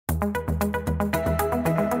Evan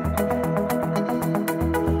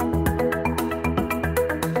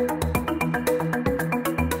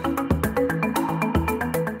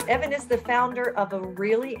is the founder of a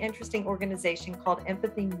really interesting organization called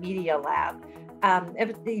Empathy Media Lab.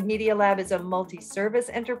 Empathy Media Lab is a multi-service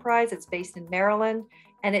enterprise. It's based in Maryland,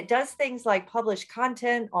 and it does things like publish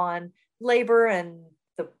content on labor and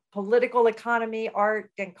the political economy,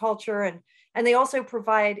 art and culture, and they also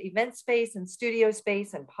provide event space and studio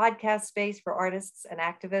space and podcast space for artists and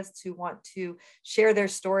activists who want to share their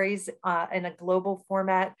stories in a global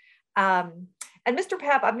format. And Mr.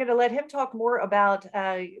 Papp, I'm going to let him talk more about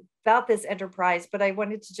this enterprise, but I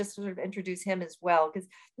wanted to just sort of introduce him as well, because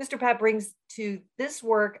Mr. Papp brings to this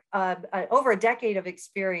work over a decade of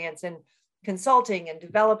experience in consulting and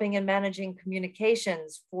developing and managing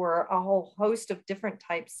communications for a whole host of different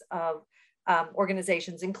types of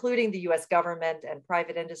organizations, including the US government and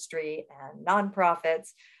private industry and nonprofits.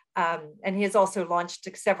 And he has also launched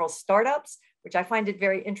several startups, which I find it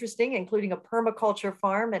very interesting, including a permaculture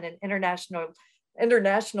farm and an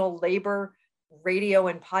international labor radio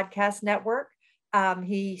and podcast network.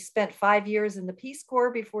 He spent 5 years in the Peace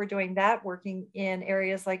Corps before doing that, working in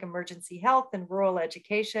areas like emergency health and rural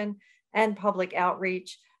education and public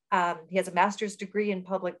outreach. He has a master's degree in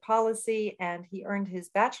public policy, and he earned his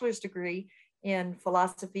bachelor's degree in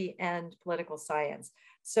philosophy and political science.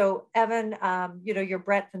 So Evan, your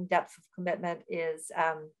breadth and depth of commitment is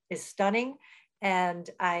stunning. And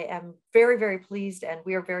I am very, very pleased, and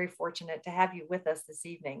we are very fortunate to have you with us this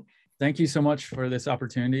evening. Thank you so much for this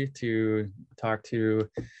opportunity to talk to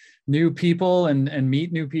new people and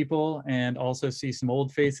meet new people, and also see some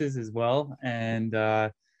old faces as well. And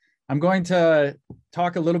I'm going to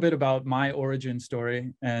talk a little bit about my origin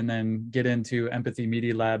story, and then get into Empathy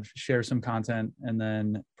Media Lab, share some content, and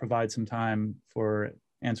then provide some time for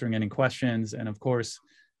answering any questions. And of course,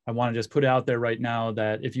 I want to just put it out there right now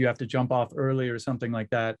that if you have to jump off early or something like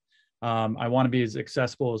that, I want to be as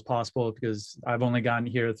accessible as possible, because I've only gotten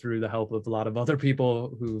here through the help of a lot of other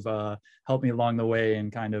people who've helped me along the way and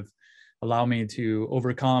kind of allow me to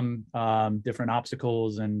overcome different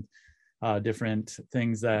obstacles and different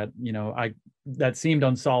things that, that seemed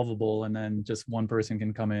unsolvable. And then just one person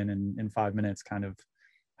can come in 5 minutes kind of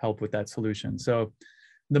help with that solution. So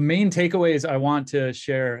the main takeaways I want to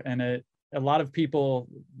share, and a lot of people,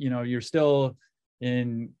 you're still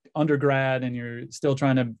in undergrad and you're still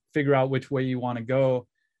trying to figure out which way you want to go.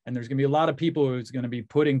 And there's going to be a lot of people who's going to be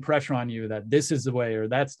putting pressure on you that this is the way or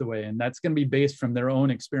that's the way. And that's going to be based from their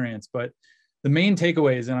own experience. But the main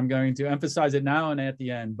takeaways, and I'm going to emphasize it now and at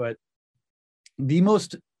the end, but the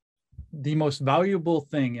most valuable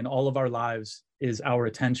thing in all of our lives is our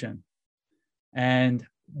attention. And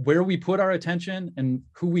where we put our attention and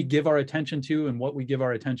who we give our attention to and what we give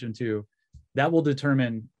our attention to, that will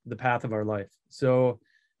determine the path of our life. So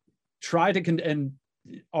try to, and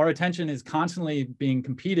our attention is constantly being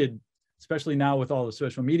competed, especially now with all the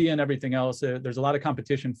social media and everything else. There's a lot of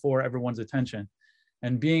competition for everyone's attention.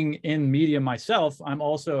 And being in media myself, I'm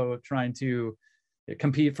also trying to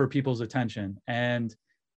compete for people's attention. And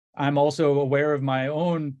I'm also aware of my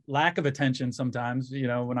own lack of attention sometimes,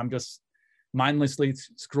 when I'm just mindlessly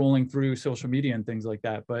scrolling through social media and things like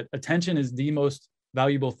that. But attention is the most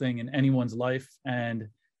valuable thing in anyone's life, and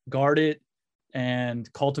guard it and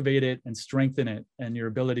cultivate it and strengthen it and your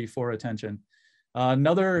ability for attention.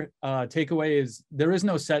 Another takeaway is there is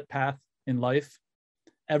no set path in life.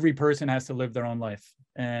 Every person has to live their own life,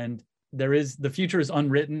 and the future is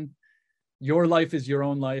unwritten. Your life is your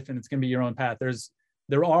own life, and it's going to be your own path.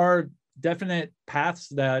 There are definite paths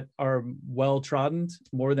that are well trodden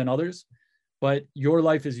more than others, but your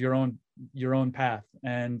life is your own path,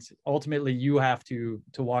 and ultimately you have to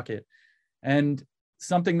walk it. And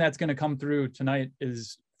something that's going to come through tonight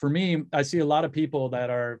is, for me, I see a lot of people that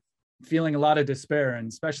are feeling a lot of despair, and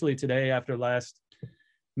especially today after last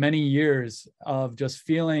many years of just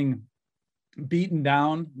feeling beaten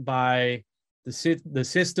down by the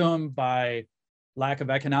system, by lack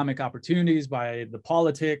of economic opportunities, by the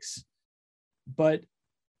politics. But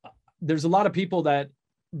there's a lot of people that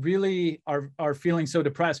really are feeling so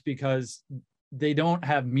depressed because they don't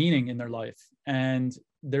have meaning in their life, and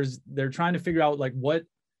they're trying to figure out like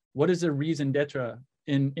what is the raison d'etre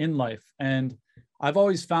in life. And I've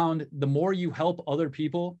always found the more you help other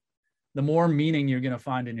people, the more meaning you're going to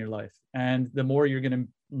find in your life, and the more you're going to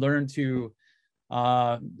learn to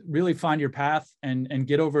really find your path and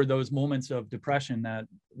get over those moments of depression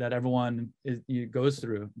that everyone goes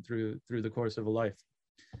through the course of a life.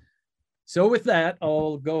 So with that,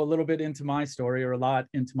 I'll go a little bit into my story, or a lot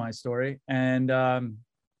into my story, and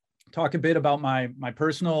talk a bit about my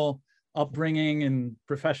personal upbringing and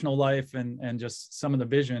professional life and just some of the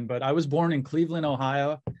vision. But I was born in Cleveland,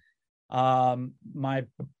 Ohio. My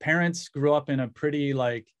parents grew up in a pretty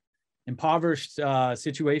like impoverished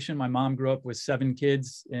situation. My mom grew up with 7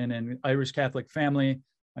 kids in an Irish Catholic family.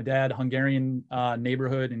 My dad, Hungarian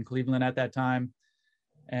neighborhood in Cleveland at that time.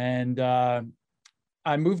 And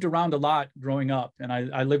I moved around a lot growing up, and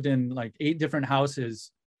I lived in like 8 different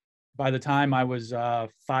houses by the time I was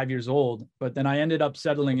 5 years old. But then I ended up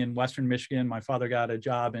settling in Western Michigan. My father got a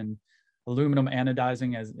job in aluminum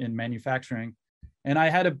anodizing as in manufacturing. And I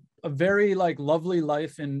had a very like lovely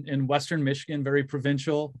life in Western Michigan, very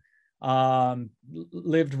provincial.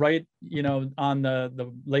 Lived right, you know, on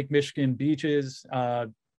the Lake Michigan beaches,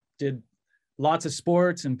 did lots of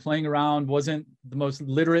sports and playing around, wasn't the most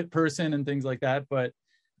literate person and things like that. But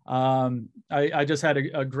I just had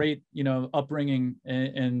a great, you know, upbringing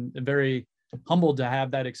and very humbled to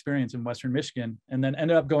have that experience in Western Michigan, and then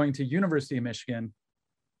ended up going to University of Michigan.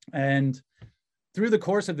 And through the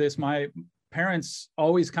course of this, my parents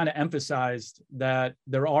always kind of emphasized that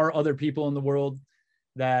there are other people in the world,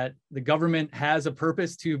 that the government has a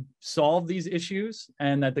purpose to solve these issues,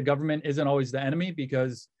 and that the government isn't always the enemy.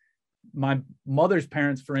 Because my mother's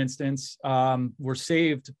parents, for instance, were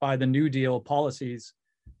saved by the New Deal policies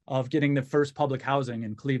of getting the first public housing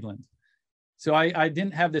in Cleveland. So I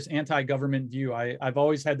didn't have this anti-government view. I've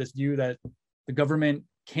always had this view that the government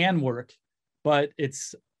can work, but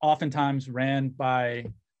it's oftentimes ran by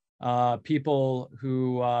people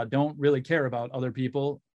who don't really care about other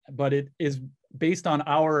people. But it is based on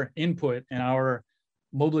our input and our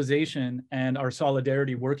mobilization and our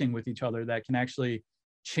solidarity working with each other that can actually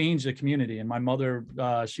change the community. And my mother,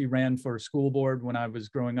 she ran for school board when I was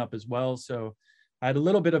growing up as well. So I had a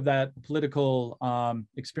little bit of that political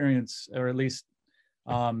experience, or at least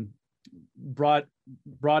brought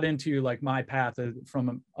into like my path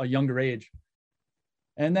from a younger age.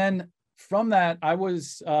 And then from that, I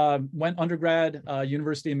went undergrad,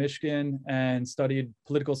 University of Michigan, and studied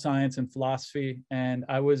political science and philosophy. And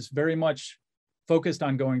I was very much focused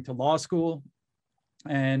on going to law school.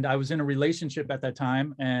 And I was in a relationship at that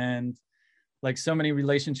time. And like so many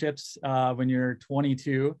relationships, when you're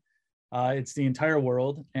 22, it's the entire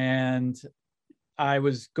world. And I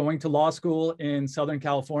was going to law school in Southern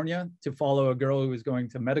California to follow a girl who was going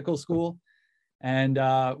to medical school. And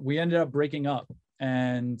we ended up breaking up.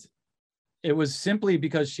 And it was simply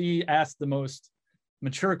because she asked the most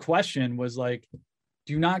mature question, was like,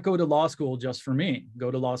 do not go to law school just for me, go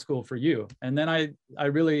to law school for you. And then I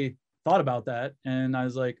really thought about that. And I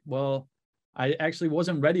was like, well, I actually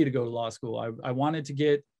wasn't ready to go to law school. I wanted to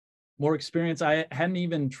get more experience. I hadn't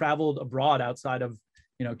even traveled abroad outside of,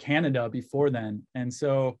 you know, Canada before then. And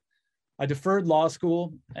so I deferred law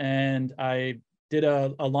school, and I did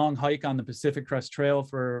a long hike on the Pacific Crest Trail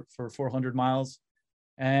for 400 miles.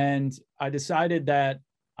 And I decided that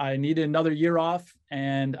I needed another year off,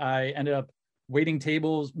 and I ended up waiting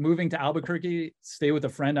tables, moving to Albuquerque, stay with a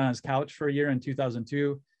friend on his couch for a year in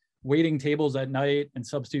 2002, waiting tables at night and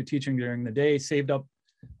substitute teaching during the day, saved up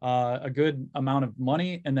a good amount of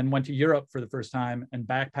money, and then went to Europe for the first time and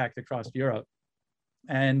backpacked across Europe.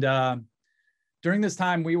 And during this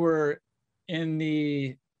time, we were in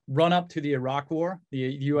the run up to the Iraq War, the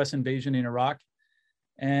US invasion in Iraq.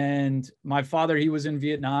 And my father, he was in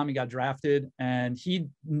Vietnam, he got drafted, and he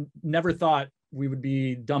never thought we would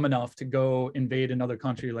be dumb enough to go invade another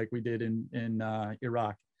country like we did in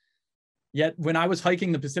Iraq. Yet when I was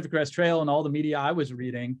hiking the Pacific Crest Trail and all the media I was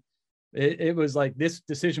reading, it was like this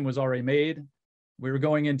decision was already made. We were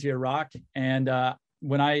going into Iraq. And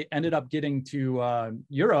when I ended up getting to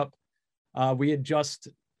Europe, we had just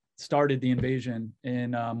started the invasion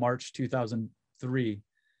in March 2003.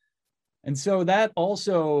 And so that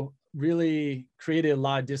also really created a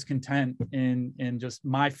lot of discontent in just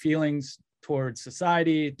my feelings towards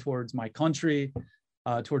society, towards my country,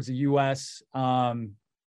 towards the US.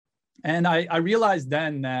 And I realized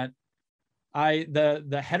then that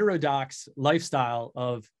the heterodox lifestyle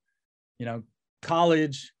of, you know,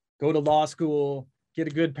 college, go to law school, get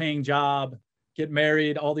a good paying job, get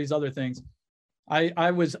married, all these other things,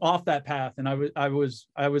 I was off that path, and I was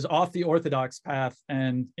off the orthodox path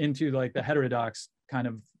and into like the heterodox kind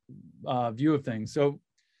of view of things. So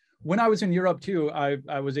when I was in Europe too,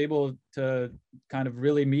 I was able to kind of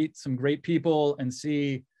really meet some great people and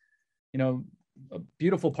see, you know,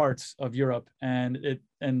 beautiful parts of Europe. And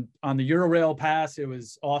on the Eurail pass, it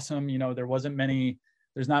was awesome. You know,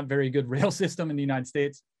 there's not very good rail system in the United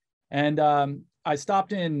States. And I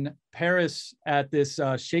stopped in Paris at this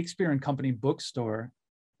Shakespeare and Company bookstore,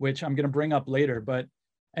 which I'm going to bring up later. But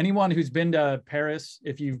anyone who's been to Paris,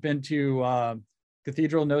 if you've been to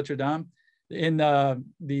Cathedral Notre Dame. In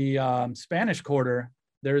the Spanish Quarter,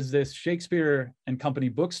 there's this Shakespeare and Company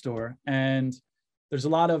bookstore, and there's a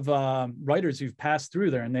lot of writers who've passed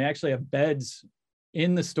through there, and they actually have beds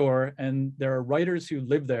in the store, and there are writers who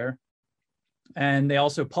live there, and they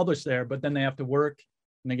also publish there, but then they have to work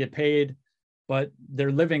and they get paid, but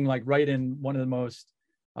they're living like right in one of the most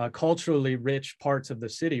culturally rich parts of the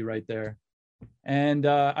city right there. And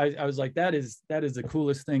I was like, that is the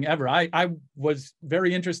coolest thing ever. I was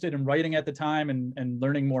very interested in writing at the time and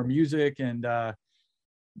learning more music and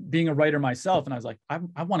being a writer myself. And I was like,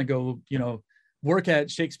 I want to go, work at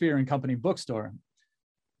Shakespeare and Company bookstore.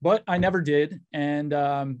 But I never did. And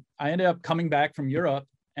I ended up coming back from Europe,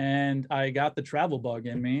 and I got the travel bug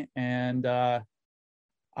in me. And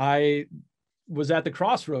I was at the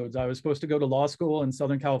crossroads. I was supposed to go to law school in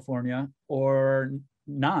Southern California or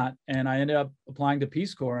not. And I ended up applying to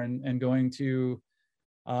Peace Corps and going to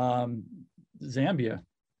Zambia.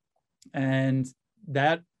 And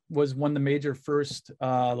that was one of the major first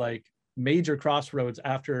major crossroads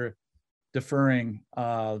after deferring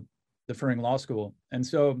law school. And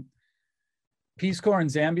so Peace Corps in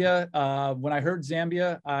Zambia, when I heard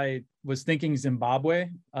Zambia, I was thinking Zimbabwe.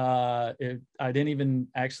 I didn't even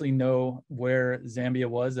actually know where Zambia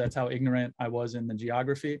was. That's how ignorant I was in the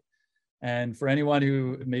geography. And for anyone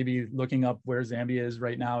who may be looking up where Zambia is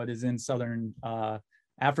right now, it is in Southern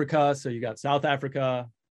Africa. So you got South Africa,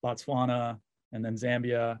 Botswana, and then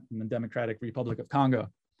Zambia, and the Democratic Republic of Congo.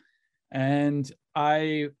 And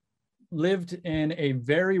I lived in a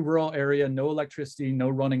very rural area, no electricity, no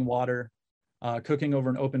running water, cooking over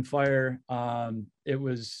an open fire. It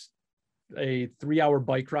was a 3-hour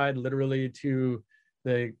bike ride literally to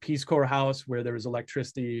the Peace Corps house where there was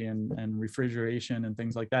electricity and refrigeration and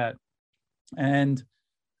things like that. And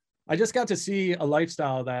I just got to see a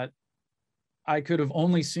lifestyle that I could have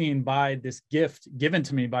only seen by this gift given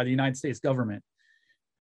to me by the United States government.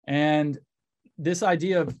 And this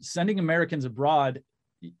idea of sending Americans abroad,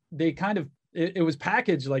 they kind of, it was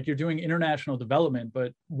packaged like you're doing international development,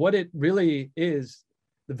 but what it really is,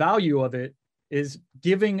 the value of it is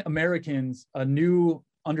giving Americans a new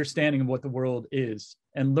understanding of what the world is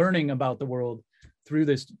and learning about the world through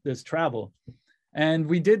this travel. And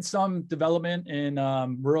we did some development in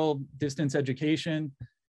rural distance education,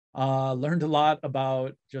 learned a lot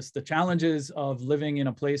about just the challenges of living in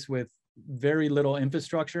a place with very little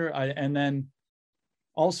infrastructure. And then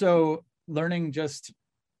also learning just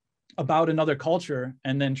about another culture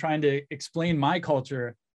and then trying to explain my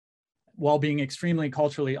culture while being extremely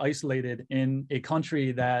culturally isolated in a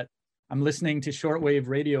country that I'm listening to shortwave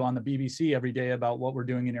radio on the BBC every day about what we're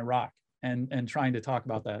doing in Iraq and trying to talk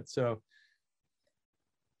about that. So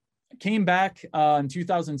I came back in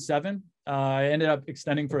 2007. I ended up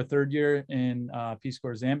extending for a third year in Peace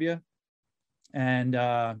Corps Zambia. And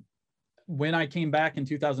when I came back in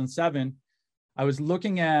 2007, I was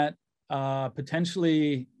looking at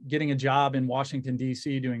potentially getting a job in Washington,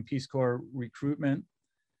 D.C. doing Peace Corps recruitment.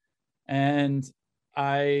 And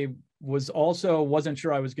I was also wasn't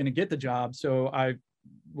sure I was going to get the job. So I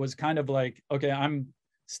was kind of like, okay, I'm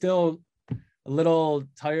still a little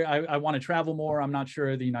tired. I want to travel more. I'm not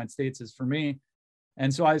sure the United States is for me.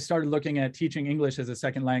 And so I started looking at teaching English as a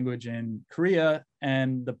second language in Korea.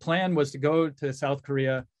 And the plan was to go to South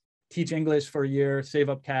Korea, teach English for a year, save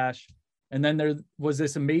up cash. And then there was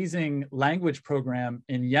this amazing language program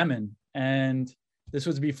in Yemen. And this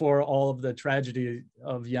was before all of the tragedy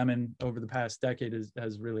of Yemen over the past decade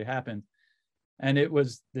has really happened. And it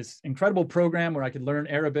was this incredible program where I could learn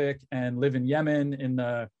Arabic and live in Yemen in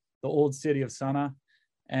the old city of Sana'a.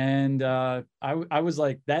 And I was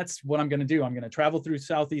like, that's what I'm going to do. I'm going to travel through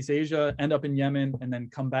Southeast Asia, end up in Yemen, and then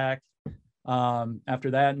come back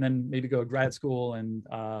after that, and then maybe go to grad school, and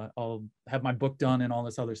I'll have my book done and all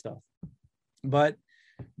this other stuff. But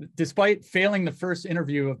despite failing the first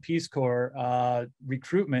interview of Peace Corps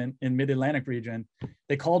recruitment in Mid-Atlantic region,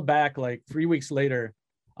 they called back like 3 weeks later,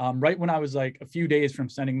 right when I was like a few days from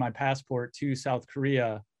sending my passport to South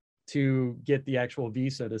Korea to get the actual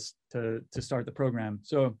visa to start the program.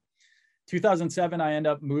 So 2007, I end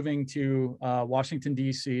up moving to Washington,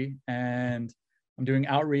 D.C., and I'm doing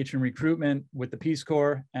outreach and recruitment with the Peace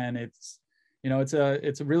Corps. And it's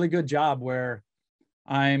a really good job where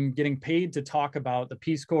I'm getting paid to talk about the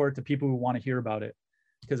Peace Corps to people who want to hear about it.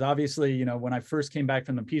 Because obviously, when I first came back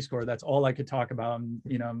from the Peace Corps, that's all I could talk about. And,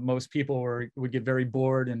 most people would get very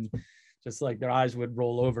bored and just like their eyes would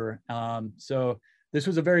roll over. So this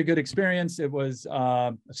was a very good experience. It was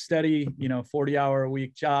a steady,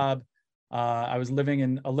 40-hour-a-week job. I was living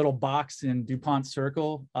in a little box in DuPont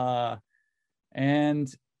Circle.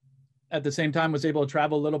 And at the same time was able to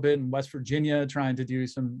travel a little bit in West Virginia, trying to do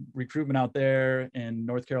some recruitment out there, in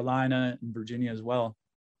North Carolina and Virginia as well.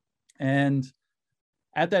 And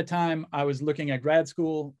at that time, I was looking at grad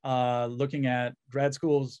school, looking at grad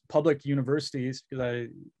schools, public universities, because I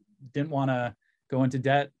didn't want to go into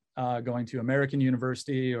debt going to American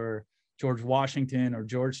University or George Washington or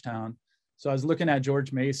Georgetown. So I was looking at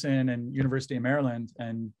George Mason and University of Maryland,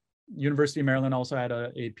 and University of Maryland also had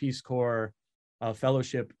a Peace Corps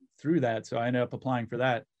fellowship through that. So I ended up applying for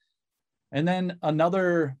that. And then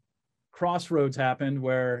another crossroads happened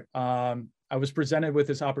where I was presented with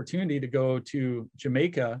this opportunity to go to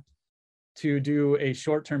Jamaica to do a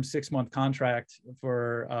short-term 6-month contract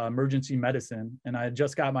for emergency medicine. And I had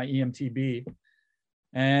just got my EMTB.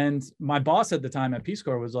 And my boss at the time at Peace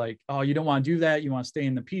Corps was like, oh, you don't want to do that. You want to stay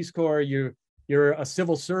in the Peace Corps. You're a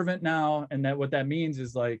civil servant now. And that what that means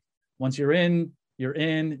is like, once you're in,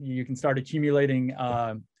 you can start accumulating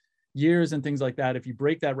years and things like that. If you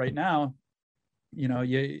break that right now, you know,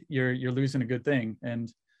 you're losing a good thing.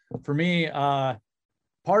 And for me, part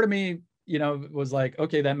of me, you know, was like,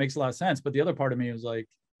 okay, that makes a lot of sense. But the other part of me was like,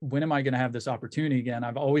 when am I going to have this opportunity again?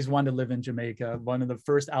 I've always wanted to live in Jamaica. One of the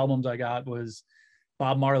first albums I got was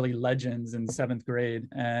Bob Marley Legends in 7th grade,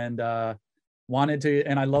 and wanted to,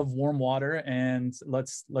 and I love warm water, and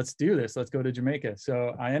let's do this. Let's go to Jamaica.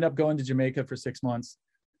 So I end up going to Jamaica for 6 months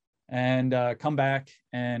and come back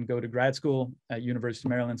and go to grad school at University of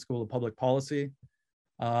Maryland School of Public Policy,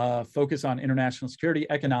 focus on international security,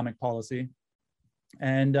 economic policy.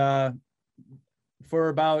 And for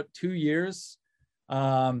about 2 years,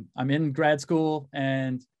 I'm in grad school,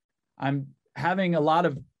 and I'm having a lot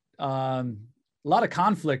of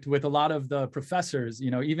conflict with a lot of the professors,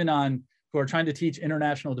 you know, even who are trying to teach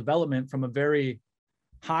international development from a very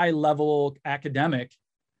high level academic,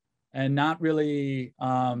 and not really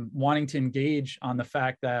wanting to engage on the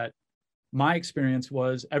fact that my experience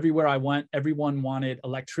was everywhere I went, everyone wanted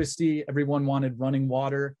electricity, everyone wanted running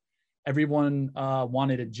water, everyone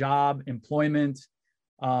wanted a job, employment,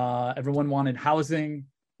 everyone wanted housing.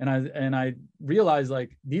 And I realized,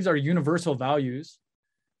 like, these are universal values.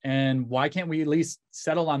 And why can't we at least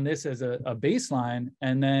settle on this as a baseline?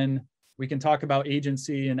 And then we can talk about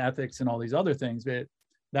agency and ethics and all these other things. But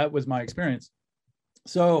that was my experience.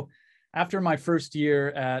 So after my first year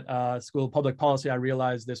at School of Public Policy, I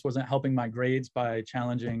realized this wasn't helping my grades by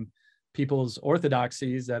challenging people's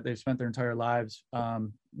orthodoxies that they've spent their entire lives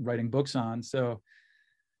writing books on. So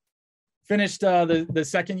finished the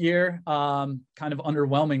second year kind of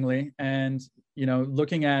underwhelmingly. And, you know,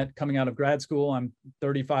 looking at coming out of grad school, I'm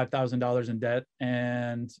 $35,000 in debt,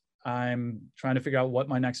 and I'm trying to figure out what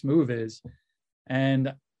my next move is.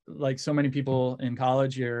 And like so many people in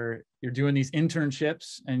college, you're doing these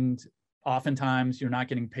internships, and oftentimes you're not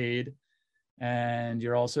getting paid. And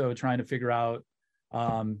you're also trying to figure out,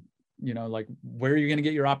 you know, like, where are you going to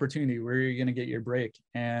get your opportunity? Where are you going to get your break?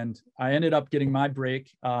 And I ended up getting my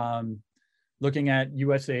break looking at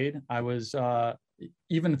USAID. I was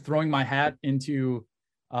even throwing my hat into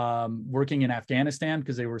working in Afghanistan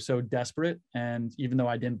because they were so desperate. And even though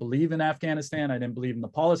I didn't believe in Afghanistan, I didn't believe in the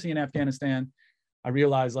policy in Afghanistan, I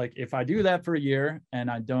realized, like, if I do that for a year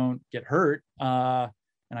and I don't get hurt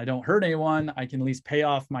and I don't hurt anyone, I can at least pay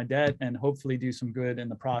off my debt and hopefully do some good in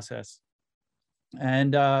the process.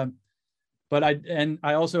 And but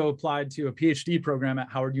I also applied to a PhD program at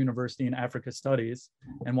Howard University in Africa Studies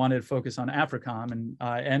and wanted to focus on AFRICOM. And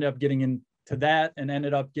I ended up getting into that and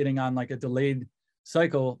ended up getting on like a delayed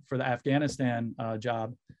cycle for the Afghanistan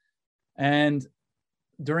job. And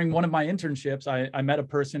during one of my internships, I met a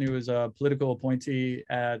person who was a political appointee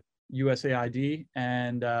at USAID,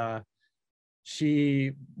 and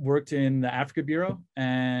she worked in the Africa Bureau,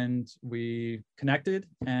 and we connected,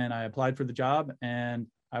 and I applied for the job, and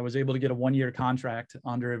I was able to get a 1-year contract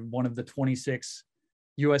under one of the 26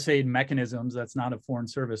 USAID mechanisms that's not a foreign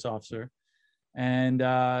service officer, and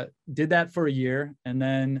did that for a year. And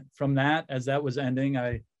then from that, as that was ending,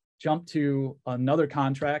 I jumped to another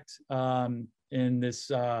contract in this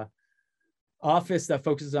office that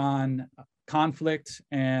focuses on conflict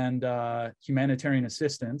and humanitarian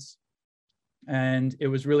assistance. And it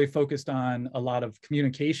was really focused on a lot of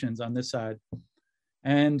communications on this side.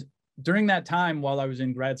 And during that time, while I was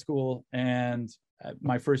in grad school and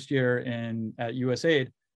my first year at USAID,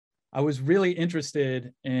 I was really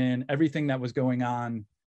interested in everything that was going on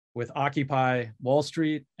with Occupy Wall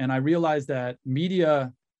Street. And I realized that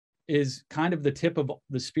media is kind of the tip of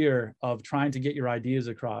the spear of trying to get your ideas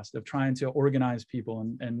across, of trying to organize people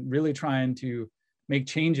and really trying to make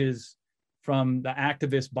changes from the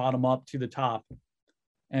activist bottom up to the top.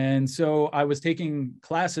 And so I was taking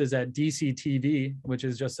classes at DCTV, which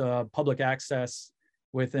is just a public access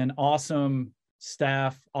with an awesome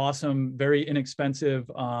staff, awesome, very inexpensive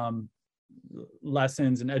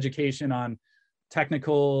lessons and education on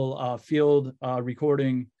technical field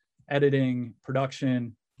recording, editing,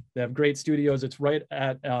 production. They have great studios. It's right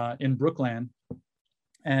at in Brookland.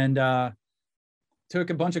 And took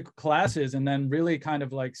a bunch of classes and then really kind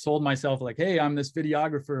of like sold myself like, hey, I'm this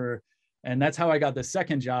videographer. And that's how I got the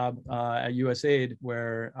second job at USAID,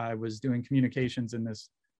 where I was doing communications in this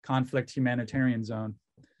conflict humanitarian zone.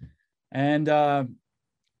 And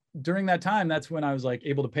during that time, that's when I was like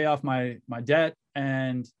able to pay off my debt,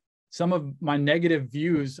 and some of my negative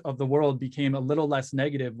views of the world became a little less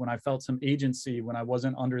negative when I felt some agency, when I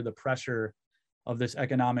wasn't under the pressure of this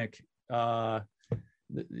economic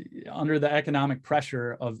under the economic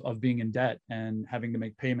pressure of being in debt and having to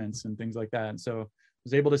make payments and things like that. And so I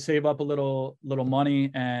was able to save up a little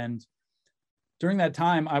money. And during that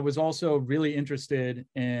time, I was also really interested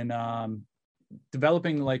in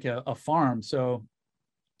developing like a farm. So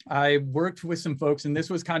I worked with some folks, and this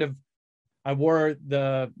was kind of, I wore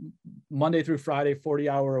the Monday through Friday,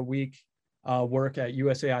 40-hour a week work at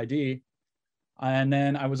USAID. And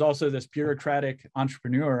then I was also this bureaucratic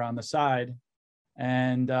entrepreneur on the side.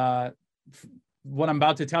 And what I'm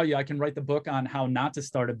about to tell you, I can write the book on how not to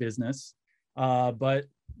start a business. But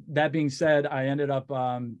that being said, I ended up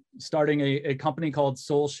starting a company called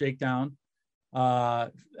Soul Shakedown.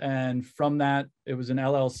 And from that, it was an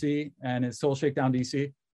LLC, and it's Soul Shakedown DC.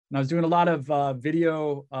 And I was doing a lot of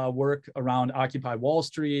video work around Occupy Wall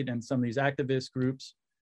Street and some of these activist groups,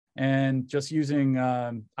 and just using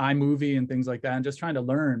iMovie and things like that, and just trying to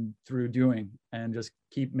learn through doing, and just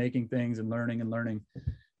keep making things and learning and learning.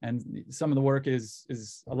 And some of the work is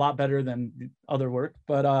a lot better than the other work.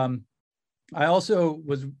 But I also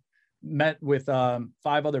was met with 5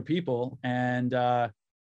 other people, and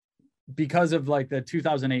because of like the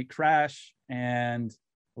 2008 crash and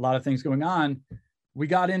a lot of things going on, we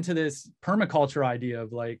got into this permaculture idea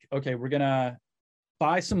of like, okay, we're gonna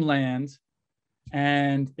buy some land,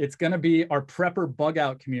 and it's gonna be our prepper bug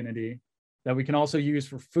out community that we can also use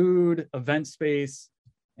for food, event space,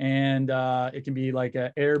 and it can be like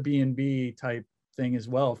an Airbnb type thing as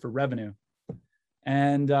well for revenue.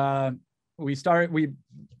 And we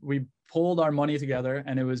pulled our money together,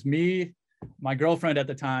 and it was me, my girlfriend at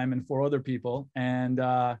the time, and 4 other people. And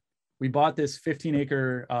we bought this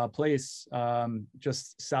 15-acre place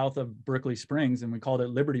just south of Berkeley Springs, and we called it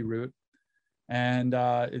Liberty Route. And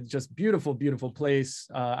it's just beautiful, beautiful place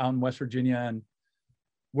out in West Virginia, and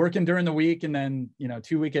working during the week, and then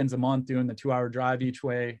 2 weekends a month doing the 2-hour drive each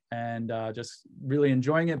way, and just really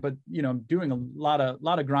enjoying it. But doing a lot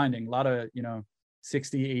of grinding, a lot of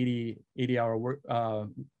 60, 80-hour work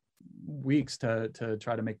weeks to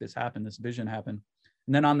try to make this happen, this vision happen.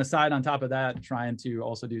 And then on the side, on top of that, trying to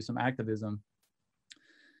also do some activism.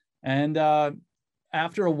 And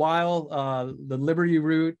after a while, the Liberty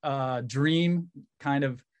Route dream kind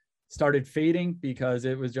of started fading, because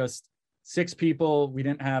it was just 6 people. We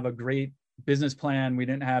didn't have a great business plan. We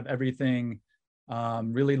didn't have everything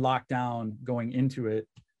really locked down going into it.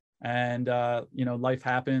 And, life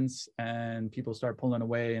happens, and people start pulling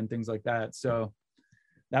away and things like that. So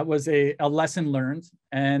that was a lesson learned.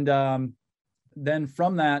 And then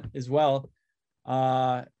from that as well,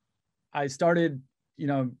 I started,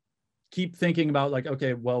 keep thinking about like,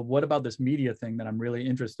 okay, well, what about this media thing that I'm really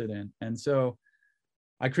interested in? And so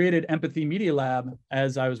I created Empathy Media Lab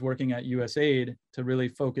as I was working at USAID to really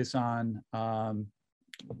focus on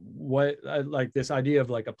like this idea of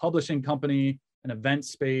like a publishing company, an event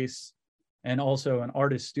space, and also an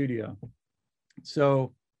artist studio.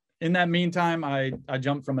 So in that meantime, I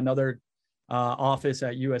jumped from another office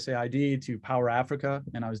at USAID to Power Africa,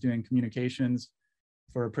 and I was doing communications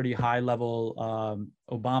for a pretty high level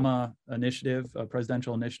Obama initiative, a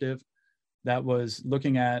presidential initiative that was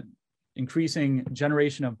looking at increasing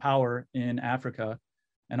generation of power in Africa,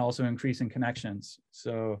 and also increasing connections.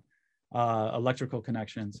 So electrical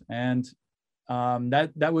connections. And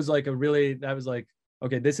that was like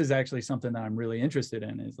okay, this is actually something that I'm really interested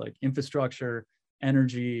in, is like infrastructure,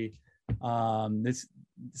 energy.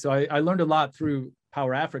 So I learned a lot through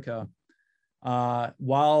Power Africa,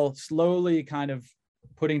 while slowly kind of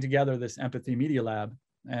putting together this Empathy Media Lab.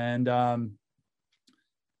 And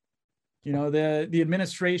the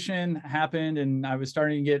administration happened, and I was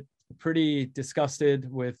starting to get pretty disgusted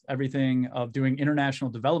with everything of doing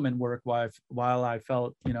international development work, while I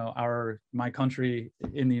felt my country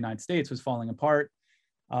in the United States was falling apart.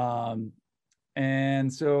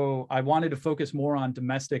 And so I wanted to focus more on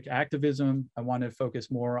domestic activism. I wanted to focus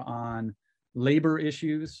more on labor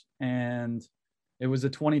issues, and it was a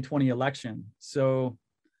 2020 election. So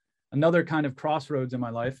another kind of crossroads in my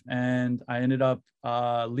life, and I ended up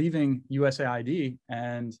leaving USAID,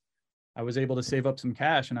 and I was able to save up some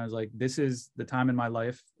cash, and I was like, this is the time in my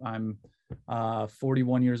life. I'm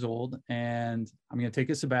 41 years old, and I'm going to take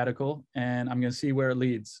a sabbatical, and I'm going to see where it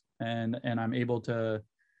leads. And I'm able to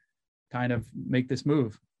kind of make this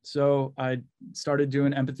move. So I started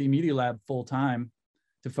doing Empathy Media Lab full time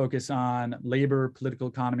to focus on labor, political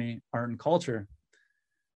economy, art, and culture.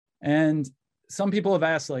 And some people have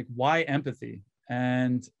asked, like, why empathy?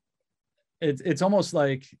 And it's almost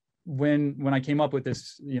like when I came up with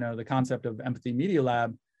this, the concept of Empathy Media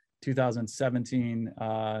Lab, 2017,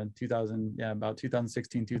 about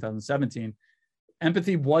 2016, 2017,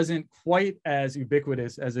 empathy wasn't quite as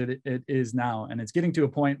ubiquitous as it is now. And it's getting to a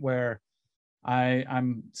point where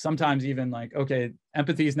I'm sometimes even like, okay,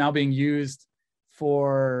 empathy is now being used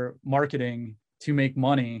for marketing to make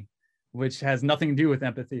money, which has nothing to do with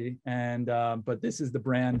empathy. And but this is the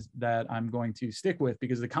brand that I'm going to stick with,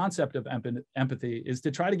 because the concept of empathy is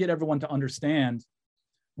to try to get everyone to understand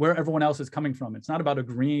where everyone else is coming from. It's not about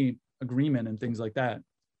agreement and things like that.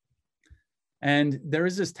 And there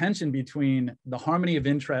is this tension between the harmony of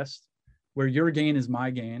interest, where your gain is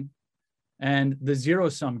my gain, and the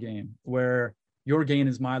zero-sum game, where your gain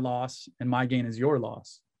is my loss and my gain is your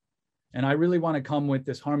loss. And I really want to come with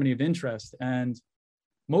this harmony of interest. And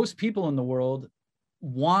most people in the world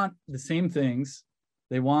want the same things.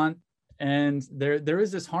 They want, and there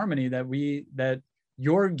is this harmony that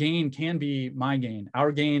your gain can be my gain.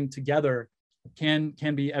 Our gain together can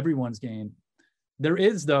be everyone's gain. There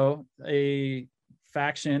is, though, a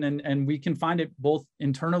faction, and we can find it both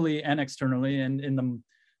internally and externally, and in the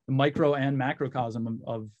micro and macrocosm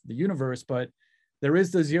of the universe, but there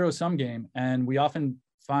is the zero-sum game. And we often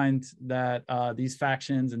find that these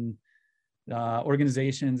factions and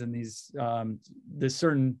organizations and this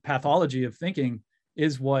certain pathology of thinking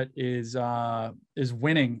is what is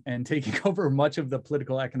winning and taking over much of the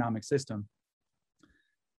political economic system.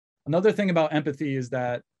 Another thing about empathy is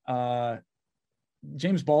that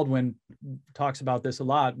James Baldwin talks about this a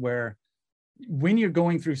lot, where when you're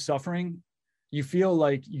going through suffering, you feel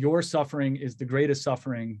like your suffering is the greatest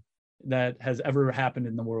suffering that has ever happened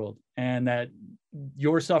in the world, and that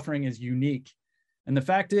your suffering is unique. And the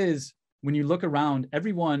fact is, when you look around,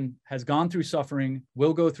 everyone has gone through suffering,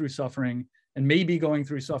 will go through suffering, and may be going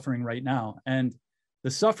through suffering right now. And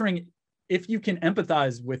the suffering, if you can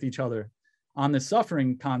empathize with each other on the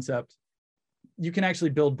suffering concept, you can actually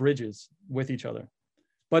build bridges with each other.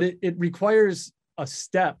 But it requires a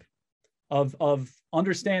step of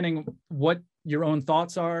understanding what your own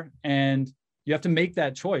thoughts are, and you have to make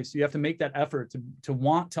that choice. You have to make that effort to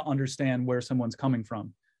want to understand where someone's coming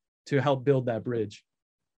from to help build that bridge.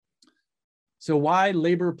 So why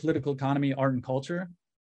labor, political economy, art, and culture?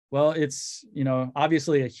 Well, it's,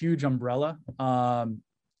 obviously a huge umbrella.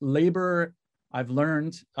 Labor, I've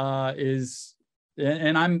learned, I've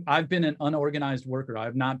been an unorganized worker.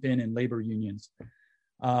 I've not been in labor unions.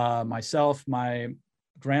 Myself, my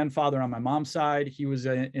grandfather on my mom's side, he was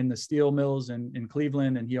in the steel mills in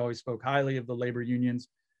Cleveland, and he always spoke highly of the labor unions.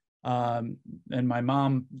 And my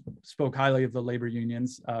mom spoke highly of the labor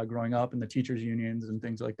unions growing up, and the teachers unions and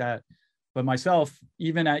things like that. But myself,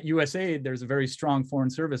 even at USAID, there's a very strong Foreign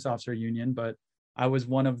Service Officer Union, but I was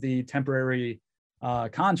one of the temporary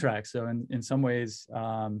contracts. So in some ways,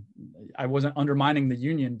 I wasn't undermining the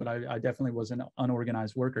union, but I definitely was an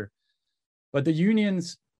unorganized worker. But the union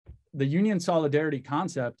solidarity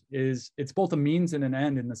concept it's both a means and an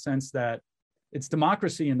end, in the sense that it's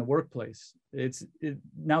democracy in the workplace.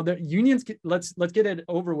 Now the unions, let's get it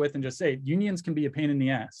over with and just say it, unions can be a pain in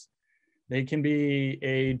the ass. They can be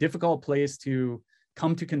a difficult place to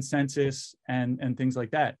come to consensus and things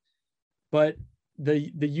like that. But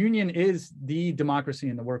the union is the democracy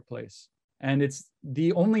in the workplace. And it's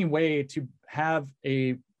the only way to have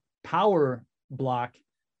a power block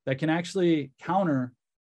that can actually counter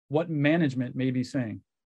what management may be saying.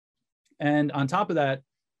 And on top of that,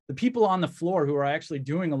 the people on the floor who are actually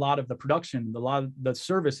doing a lot of the production, a lot of the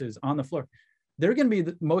services on the floor, they're going to be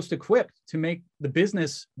the most equipped to make the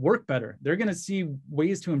business work better. They're going to see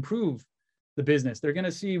ways to improve the business. They're going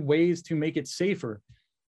to see ways to make it safer.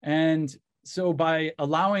 And so by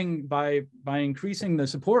increasing the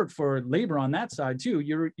support for labor on that side too,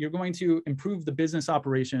 you're going to improve the business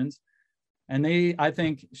operations. And I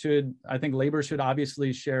think labor should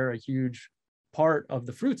obviously share a huge part of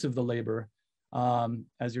the fruits of the labor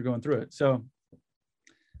as you're going through it. So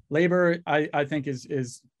labor, I think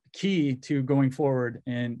is key to going forward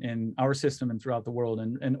in our system and throughout the world,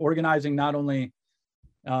 and organizing not only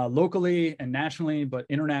locally and nationally, but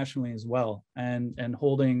internationally as well, and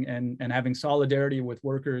holding and having solidarity with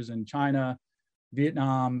workers in China,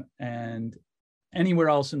 Vietnam, and anywhere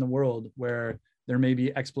else in the world where there may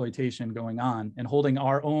be exploitation going on, and holding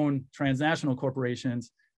our own transnational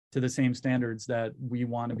corporations to the same standards that we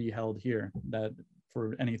want to be held here, that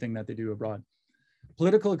for anything that they do abroad.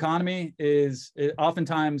 Political economy is,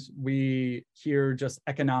 oftentimes we hear just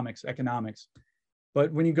economics,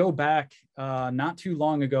 but when you go back not too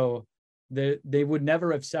long ago, they would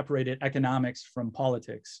never have separated economics from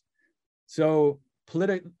politics. So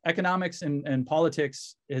economics and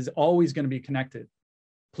politics is always going to be connected.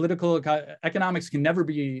 Economics can never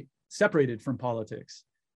be separated from politics.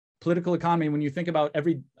 Political economy, when you think about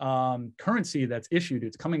every currency that's issued,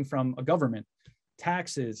 it's coming from a government.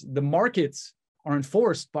 Taxes, the markets are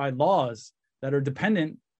enforced by laws that are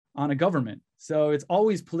dependent on a government. So it's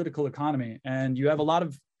always political economy. And you have a lot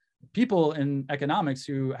of people in economics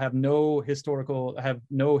who have no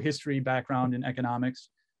history background in economics,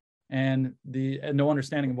 and no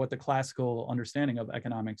understanding of what the classical understanding of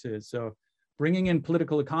economics is. So bringing in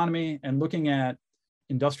political economy and looking at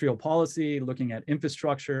industrial policy, looking at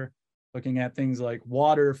infrastructure, looking at things like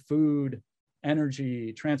water, food,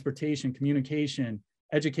 energy, transportation, communication,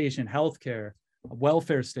 education, healthcare,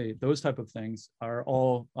 welfare state, those type of things are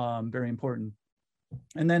all very important.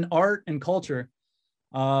 And then art and culture,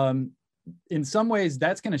 in some ways,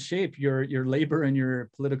 that's going to shape your labor and your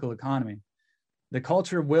political economy. The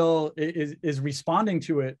culture is responding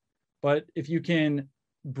to it, but if you can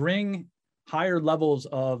bring higher levels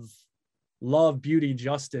of love, beauty,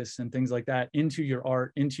 justice, and things like that into your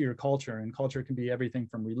art, into your culture, and culture can be everything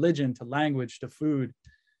from religion to language to food,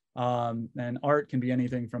 and art can be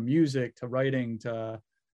anything from music to writing to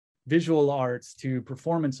visual arts to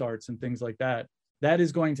performance arts and things like that. That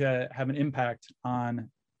is going to have an impact on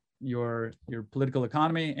your political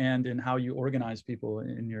economy and in how you organize people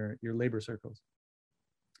in your labor circles.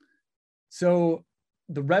 So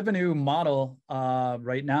the revenue model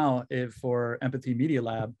right now for Empathy Media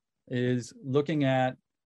Lab is looking at,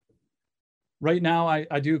 right now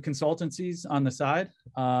I do consultancies on the side.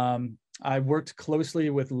 I worked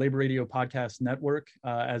closely with Labor Radio Podcast Network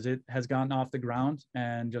as it has gotten off the ground,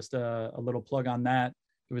 and just a little plug on that.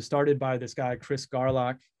 It was started by this guy, Chris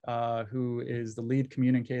Garlock, who is the lead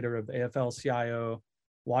communicator of the AFL-CIO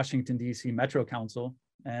Washington, D.C. Metro Council.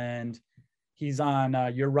 And he's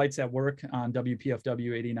on Your Rights at Work on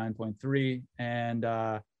WPFW 89.3.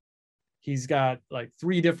 And he's got like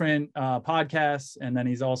 3 different podcasts. And then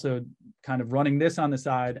he's also kind of running this on the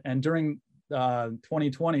side. And during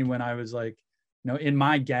 2020, when I was like, in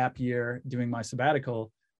my gap year doing my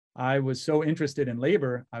sabbatical, I was so interested in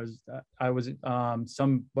labor.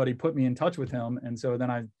 Somebody put me in touch with him. And so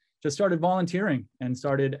then I just started volunteering and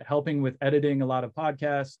started helping with editing a lot of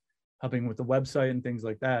podcasts, helping with the website and things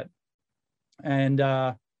like that. And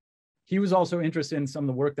he was also interested in some of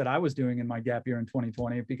the work that I was doing in my gap year in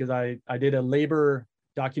 2020, because I did a labor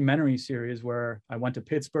documentary series where I went to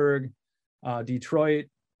Pittsburgh, Detroit,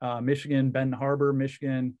 Michigan, Benton Harbor,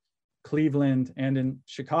 Michigan, Cleveland, and in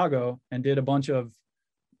Chicago, and did a bunch of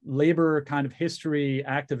labor kind of history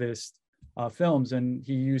activist films. And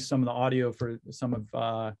he used some of the audio for some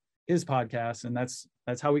of his podcasts, and that's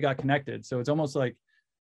how we got connected. So it's almost like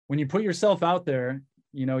when you put yourself out there,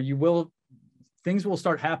 things will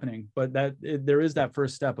start happening, but there is that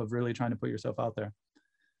first step of really trying to put yourself out there.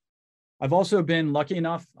 I've also been lucky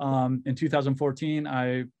enough, in 2014,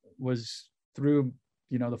 I was through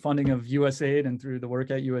the funding of USAID and through the work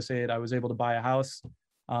at USAID, I was able to buy a house.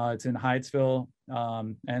 It's in Hyattsville,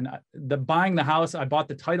 and buying the house, I bought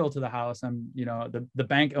the title to the house. The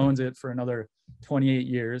bank owns it for another 28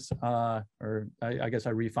 years, or I guess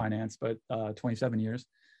I refinanced, but 27 years.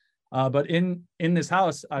 But in this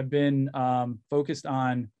house, I've been focused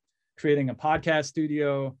on creating a podcast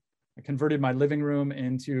studio. I converted my living room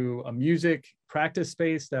into a music practice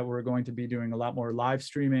space that we're going to be doing a lot more live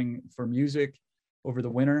streaming for music over the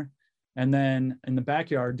winter. And then in the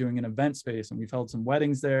backyard doing an event space, and we've held some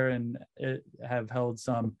weddings there, and have held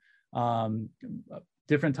some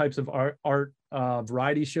different types of art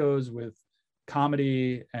variety shows with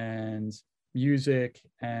comedy and music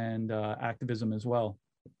and activism as well.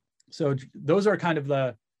 So those are kind of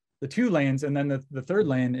the 2 lanes. And then the third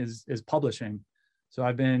lane is publishing. So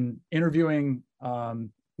I've been interviewing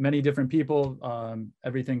many different people,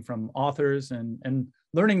 everything from authors and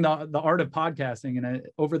learning the art of podcasting. And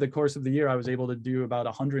over the course of the year, I was able to do about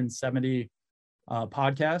 170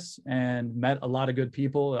 podcasts and met a lot of good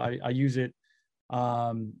people. I use it,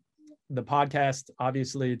 the podcast,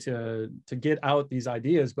 obviously, to get out these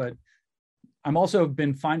ideas, but I'm also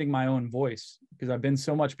been finding my own voice because I've been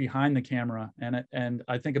so much behind the camera. And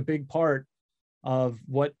I think a big part of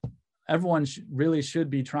what everyone really should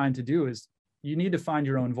be trying to do is you need to find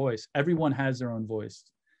your own voice. Everyone has their own voice.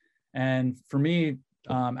 And for me,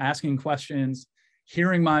 asking questions,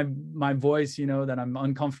 hearing my voice, that I'm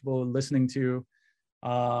uncomfortable listening to,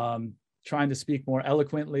 trying to speak more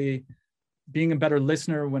eloquently, being a better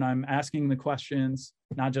listener when I'm asking the questions,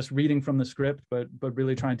 not just reading from the script, but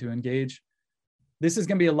really trying to engage. This is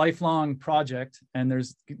going to be a lifelong project, and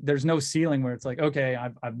there's no ceiling where it's like, okay,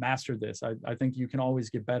 I've mastered this. I think you can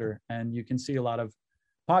always get better, and you can see a lot of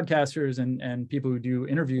podcasters and people who do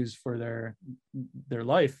interviews for their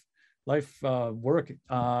life work.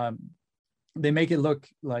 They make it look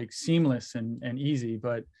like seamless and easy,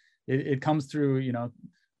 but it comes through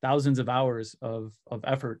thousands of hours of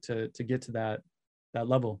effort to get to that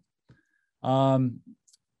level.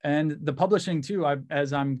 And the publishing too,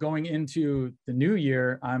 as I'm going into the new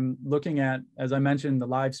year, I'm looking at, as I mentioned, the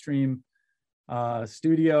live stream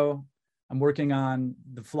studio. I'm working on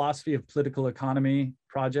the philosophy of political economy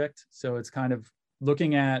project. So it's kind of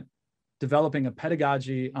looking at developing a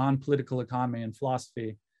pedagogy on political economy and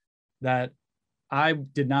philosophy that I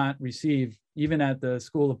did not receive even at the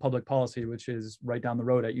School of Public Policy, which is right down the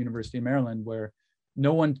road at University of Maryland, where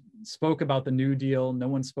no one spoke about the New Deal. No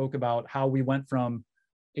one spoke about how we went from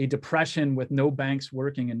a depression with no banks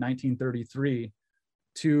working in 1933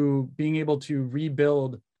 to being able to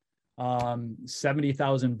rebuild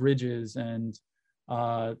 70,000 bridges and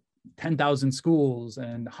 10,000 schools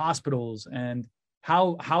and hospitals, and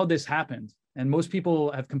how this happened. And most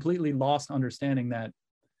people have completely lost understanding that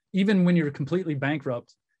even when you're completely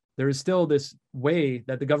bankrupt, there is still this way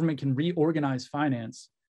that the government can reorganize finance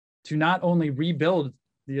to not only rebuild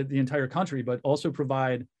the entire country, but also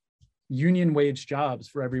provide union wage jobs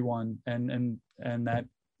for everyone. And that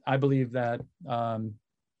I believe that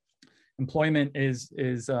employment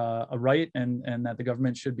is a right, and that the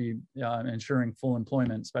government should be ensuring full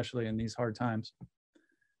employment, especially in these hard times.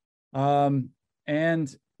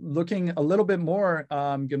 And looking a little bit more,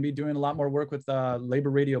 I'm going to be doing a lot more work with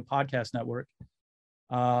Labor Radio Podcast Network,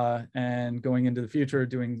 and going into the future,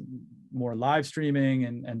 doing more live streaming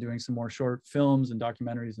and doing some more short films and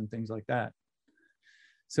documentaries and things like that.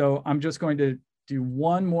 So I'm just going to do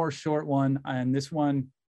one more short one, and this one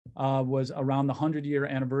was around the 100-year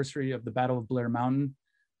anniversary of the Battle of Blair Mountain,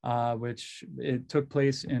 which it took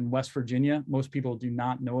place in West Virginia. Most people do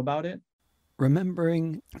not know about it.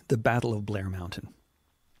 Remembering the Battle of Blair Mountain.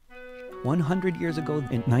 100 years ago,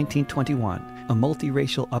 in 1921, a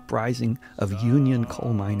multiracial uprising of Union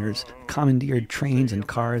coal miners commandeered trains and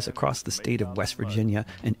cars across the state of West Virginia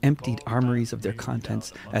and emptied armories of their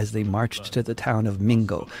contents as they marched to the town of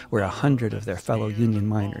Mingo, where 100 of their fellow Union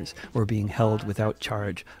miners were being held without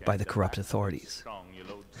charge by the corrupt authorities.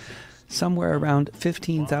 Somewhere around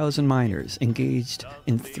 15,000 miners engaged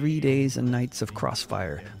in 3 days and nights of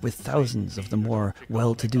crossfire with thousands of the more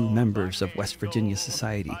well-to-do members of West Virginia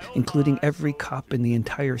society, including every cop in the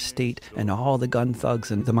entire state and all the gun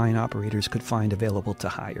thugs and the mine operators could find available to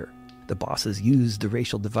hire. The bosses used the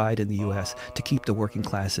racial divide in the U.S. to keep the working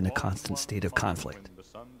class in a constant state of conflict.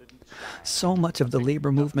 So much of the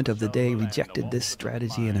labor movement of the day rejected this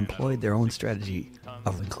strategy and employed their own strategy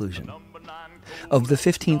of inclusion. Of the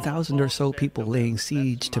 15,000 or so people laying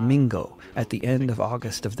siege to Mingo at the end of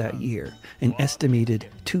August of that year, an estimated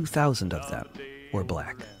 2,000 of them were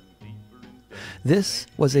black. This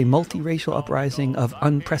was a multiracial uprising of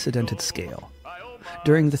unprecedented scale.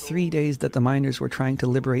 During the 3 days that the miners were trying to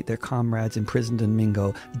liberate their comrades imprisoned in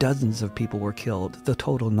Mingo, dozens of people were killed, the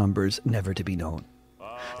total numbers never to be known.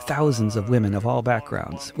 Thousands of women of all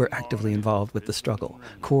backgrounds were actively involved with the struggle,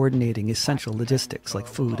 coordinating essential logistics like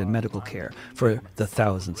food and medical care for the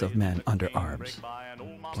thousands of men under arms.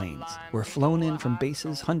 Planes were flown in from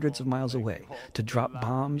bases hundreds of miles away to drop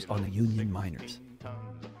bombs on the Union miners.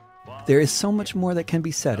 There is so much more that can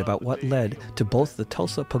be said about what led to both the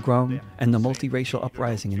Tulsa pogrom and the multiracial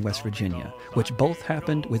uprising in West Virginia, which both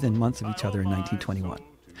happened within months of each other in 1921.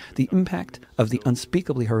 The impact of the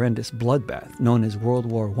unspeakably horrendous bloodbath known as World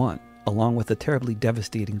War I, along with the terribly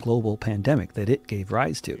devastating global pandemic that it gave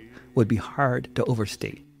rise to, would be hard to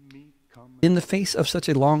overstate. In the face of such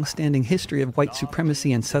a long-standing history of white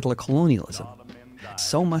supremacy and settler colonialism,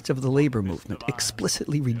 so much of the labor movement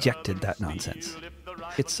explicitly rejected that nonsense.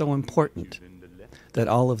 It's so important that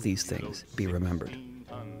all of these things be remembered.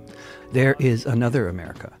 There is another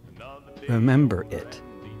America. Remember it.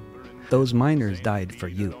 Those miners died for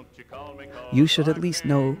you. You should at least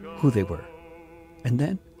know who they were. And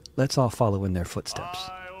then, let's all follow in their footsteps.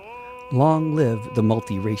 Long live the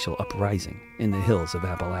multiracial uprising in the hills of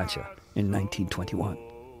Appalachia. in 1921.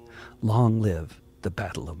 Long live the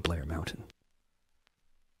Battle of Blair Mountain.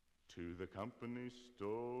 To the company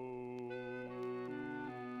store.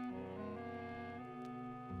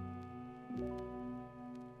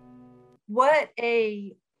 What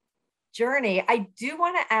a journey. I do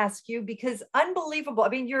want to ask you, because unbelievable. I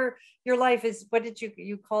mean, your life is, what did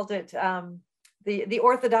you called it? The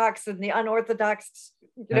orthodox and the unorthodox,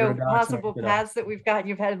 possible paths that we've got.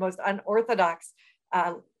 You've had the most unorthodox.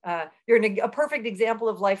 You're a perfect example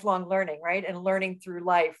of lifelong learning, right? And learning through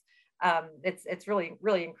life. It's really,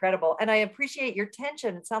 really incredible. And I appreciate your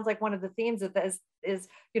tension. It sounds like one of the themes of this is,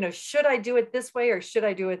 should I do it this way or should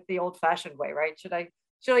I do it the old fashioned way, right? Should I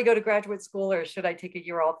go to graduate school or should I take a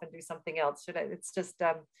year off and do something else? It's just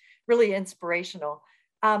really inspirational.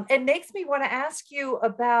 It makes me want to ask you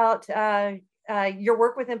about your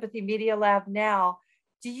work with Empathy Media Lab now.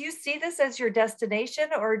 Do you see this as your destination,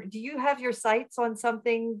 or do you have your sights on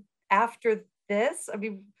something after this? I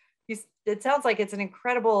mean, it sounds like it's an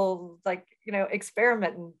incredible,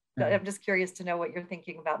 experiment. And I'm just curious to know what you're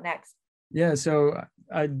thinking about next. Yeah, so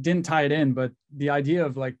I didn't tie it in, but the idea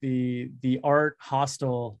of the art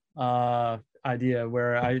hostel idea,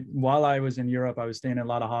 where while I was in Europe, I was staying in a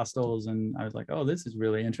lot of hostels, and I was like, oh, this is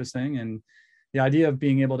really interesting. And the idea of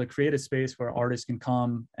being able to create a space where artists can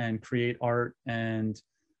come and create art and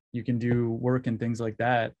you can do work and things like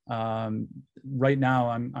that. Right now,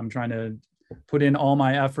 I'm trying to put in all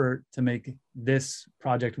my effort to make this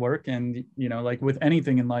project work. And, like with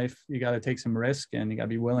anything in life, you got to take some risk and you got to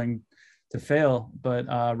be willing to fail. But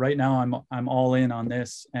right now I'm all in on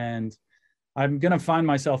this, and I'm going to find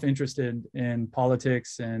myself interested in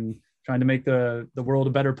politics and trying to make the world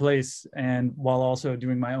a better place, and while also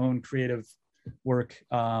doing my own creative work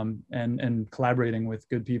and collaborating with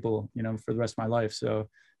good people, for the rest of my life. So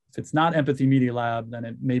if it's not Empathy Media Lab, then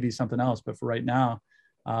it may be something else. But for right now,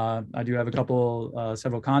 I do have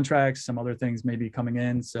several contracts, some other things may be coming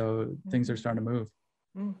in. So things are starting to move.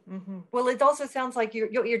 Mm-hmm. Well, it also sounds like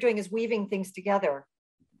what you're doing is weaving things together,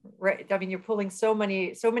 right? I mean, you're pulling so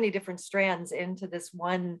many different strands into this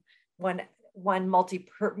one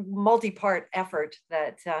multi-part effort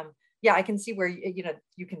that, I can see where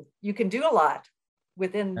you can do a lot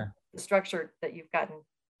within the structure that you've gotten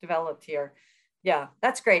developed here. Yeah,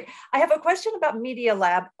 that's great. I have a question about Media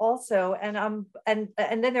Lab also, and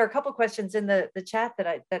then there are a couple of questions in the chat that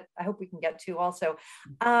I hope we can get to also.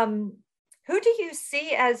 Who do you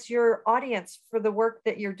see as your audience for the work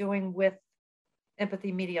that you're doing with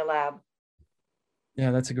Empathy Media Lab? Yeah,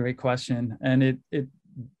 that's a great question, and it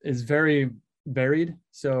is very varied.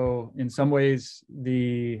 So in some ways,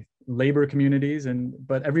 the labor communities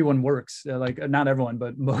but everyone works, not everyone,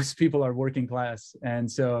 but most people are working class,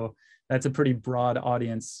 and so that's a pretty broad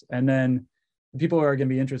audience. And then people who are going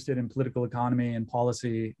to be interested in political economy and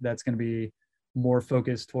policy, that's going to be more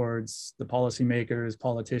focused towards the policymakers,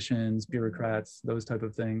 politicians, bureaucrats, those type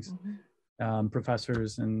of things,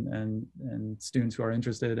 professors and students who are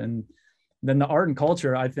interested. And then the art and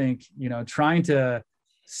culture, I think, trying to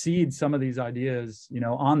seed some of these ideas,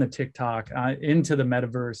 on the TikTok, into the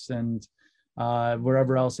metaverse and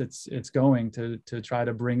wherever else it's going, to try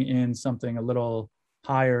to bring in something a little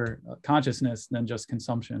higher consciousness than just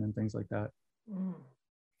consumption and things like that.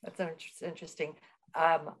 That's interesting.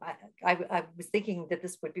 I was thinking that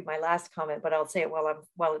this would be my last comment, but I'll say it while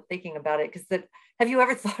I'm thinking about it. Because have you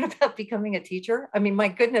ever thought about becoming a teacher? I mean, my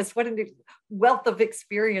goodness, what a wealth of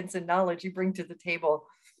experience and knowledge you bring to the table.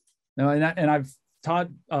 No, and I've taught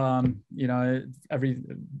every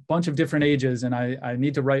bunch of different ages, and I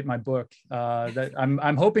need to write my book. That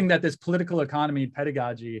I'm hoping that this political economy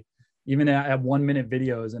pedagogy, even at 1 minute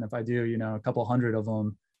videos, and if I do, a couple hundred of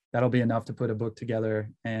them, that'll be enough to put a book together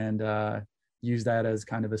and use that as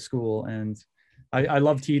kind of a school. And I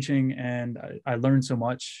love teaching, and I learned so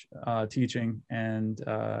much teaching, and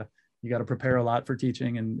you got to prepare a lot for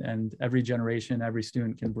teaching, and every generation, every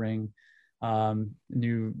student can bring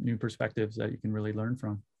new perspectives that you can really learn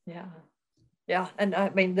from. Yeah. And I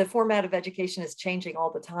mean, the format of education is changing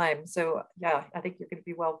all the time. So yeah, I think you're going to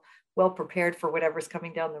be well prepared for whatever's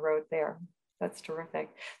coming down the road there. That's terrific.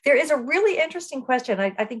 There is a really interesting question.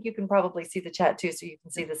 I think you can probably see the chat too, so you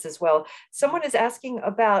can see this as well. Someone is asking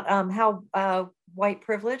about how white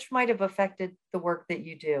privilege might have affected the work that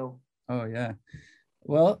you do. Oh yeah.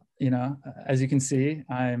 Well, as you can see,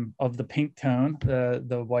 I'm of the pink tone,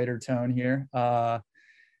 the whiter tone here.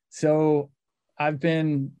 So I've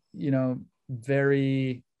been,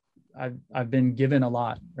 I've been given a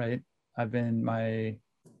lot, right? I've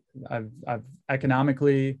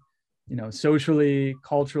economically, socially,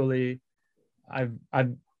 culturally,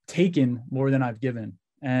 I've taken more than I've given.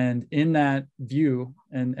 And in that view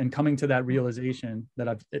and coming to that realization that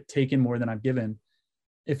I've taken more than I've given,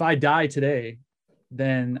 if I die today,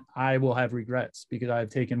 then I will have regrets because I've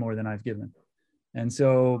taken more than I've given. And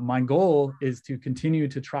so my goal is to continue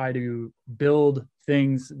to try to build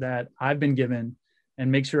things that I've been given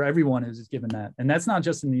and make sure everyone is given that. And that's not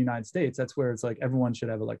just in the United States. That's where it's like everyone should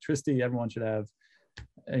have electricity, everyone should have,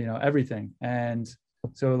 everything. And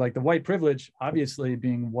so like the white privilege, obviously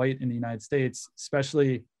being white in the United States,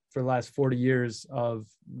 especially for the last 40 years of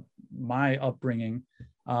my upbringing,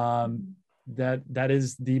 that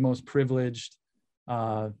is the most privileged,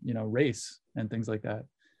 race and things like that.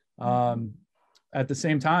 At the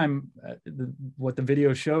same time, what the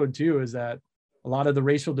video showed too is that a lot of the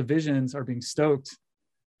racial divisions are being stoked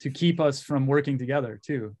to keep us from working together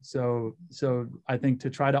too. So I think to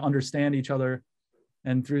try to understand each other,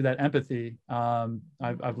 and through that empathy,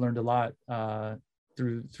 I've learned a lot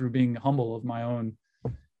through being humble of my own,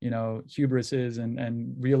 hubrises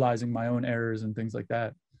and realizing my own errors and things like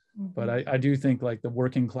that. But I do think like the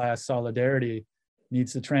working class solidarity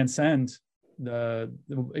needs to transcend the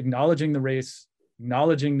acknowledging the race,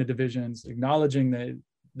 acknowledging the divisions, acknowledging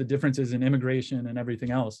the differences in immigration and everything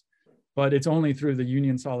else. But it's only through the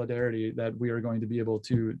union solidarity that we are going to be able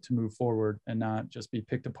to move forward and not just be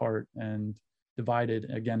picked apart and divided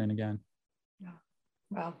again and again. Yeah.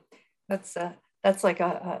 Wow. That's like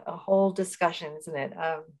a whole discussion, isn't it?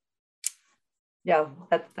 Yeah,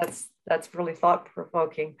 that's really thought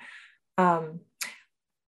provoking.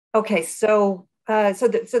 Okay, so there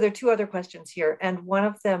are two other questions here, and one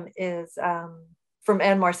of them is from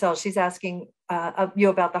Anne Marcel. She's asking you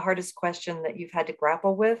about the hardest question that you've had to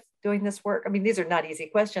grapple with doing this work. I mean, these are not easy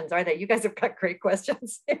questions, are they? You guys have got great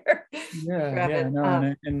questions here. Yeah,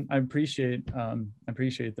 no, and I appreciate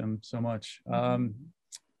them so much.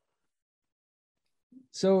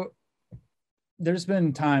 So there's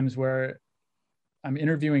been times where I'm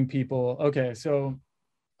interviewing people. Okay, so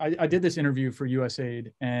I did this interview for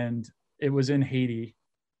USAID, and it was in Haiti,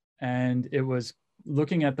 and it was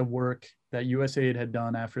looking at the work that USAID had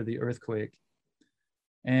done after the earthquake.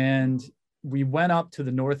 And we went up to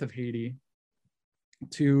the north of Haiti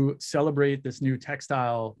to celebrate this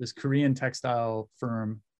Korean textile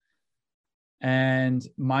firm. And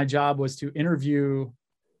my job was to interview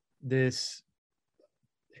this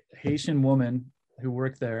Haitian woman who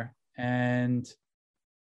worked there and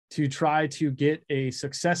to try to get a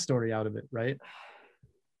success story out of it, right?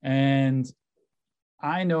 And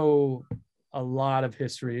I know a lot of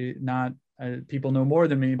history, not people know more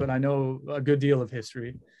than me, but I know a good deal of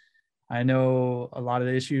history. I know a lot of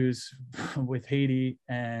the issues with Haiti,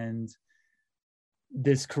 and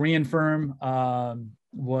this Korean firm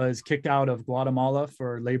was kicked out of Guatemala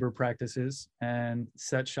for labor practices and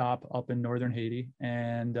set shop up in northern Haiti.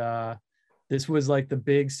 And this was like the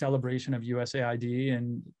big celebration of USAID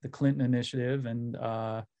and the Clinton initiative, and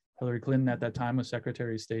Hillary Clinton at that time was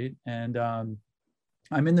Secretary of State. And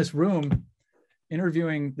I'm in this room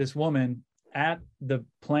interviewing this woman at the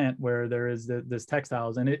plant where there is this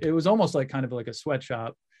textiles, and it was almost like kind of like a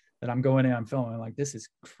sweatshop that I'm going in, I'm filming. I'm like, this is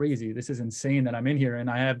crazy, this is insane that I'm in here, and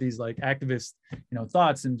I have these like activist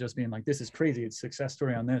thoughts and just being like, this is crazy, it's a success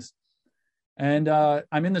story on this. And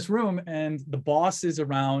I'm in this room, and the boss is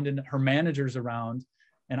around and her manager's around,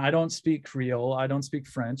 and I don't speak Creole, I don't speak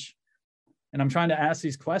French, and I'm trying to ask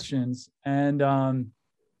these questions, and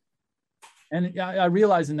I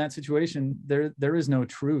realized in that situation, there is no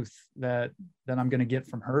truth that I'm going to get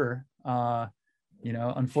from her.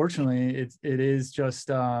 Unfortunately, it is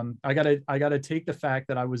just I gotta take the fact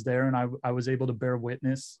that I was there, and I was able to bear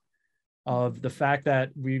witness of the fact that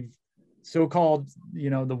we've so-called,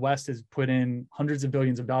 the West has put in hundreds of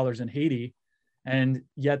billions of dollars in Haiti, and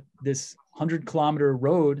yet this 100-kilometer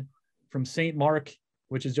road from Saint Marc,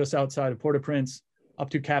 which is just outside of Port-au-Prince, up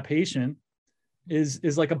to Cap Haitien,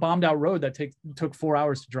 is like a bombed out road that took 4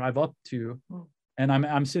 hours to drive up to. And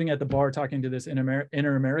I'm sitting at the bar talking to this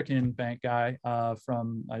Inter-American Bank guy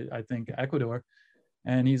from I think Ecuador,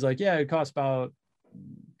 and he's like, yeah, it costs about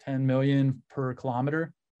 10 million per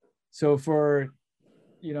kilometer. So for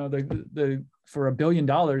for $1 billion,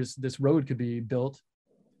 this road could be built,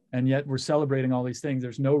 and yet we're celebrating all these things.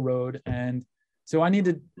 There's no road, and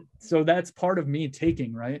so that's part of me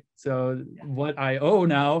taking, right? So what I owe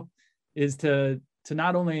now is to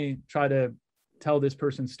not only try to tell this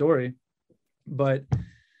person's story, but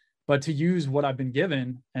to use what I've been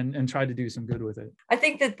given and try to do some good with it. I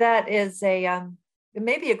think that is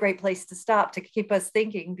maybe a great place to stop, to keep us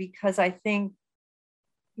thinking, because I think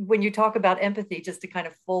when you talk about empathy, just to kind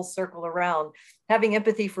of full circle around, having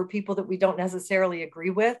empathy for people that we don't necessarily agree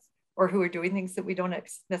with, or who are doing things that we don't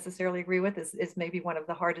necessarily agree with is maybe one of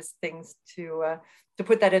the hardest things to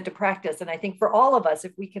put that into practice. And I think for all of us,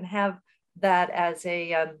 if we can have that as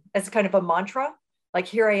kind of a mantra, like,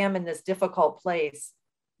 here I am in this difficult place,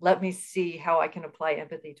 let me see how I can apply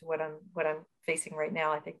empathy to what I'm facing right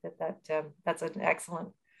now. I think that's an excellent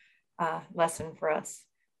lesson for us.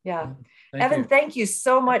 Yeah. Evan, thank you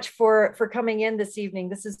so much for coming in this evening.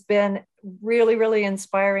 This has been really, really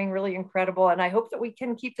inspiring, really incredible. And I hope that we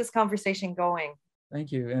can keep this conversation going.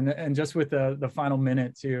 Thank you. And just with the final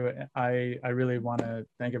minute too, I really want to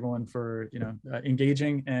thank everyone for,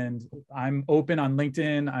 engaging, and I'm open on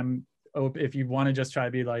LinkedIn. I'm open if you want to just try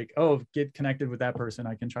to be like, oh, get connected with that person.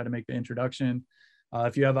 I can try to make the introduction.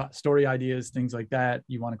 If you have story ideas, things like that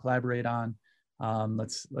you want to collaborate on,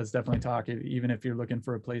 let's definitely talk, even if you're looking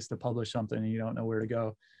for a place to publish something and you don't know where to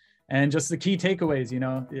go. And just the key takeaways,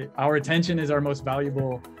 our attention is our most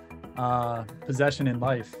valuable possession in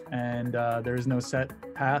life, and there is no set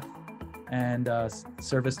path, and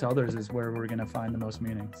service to others is where we're going to find the most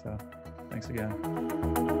meaning. So thanks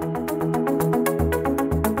again.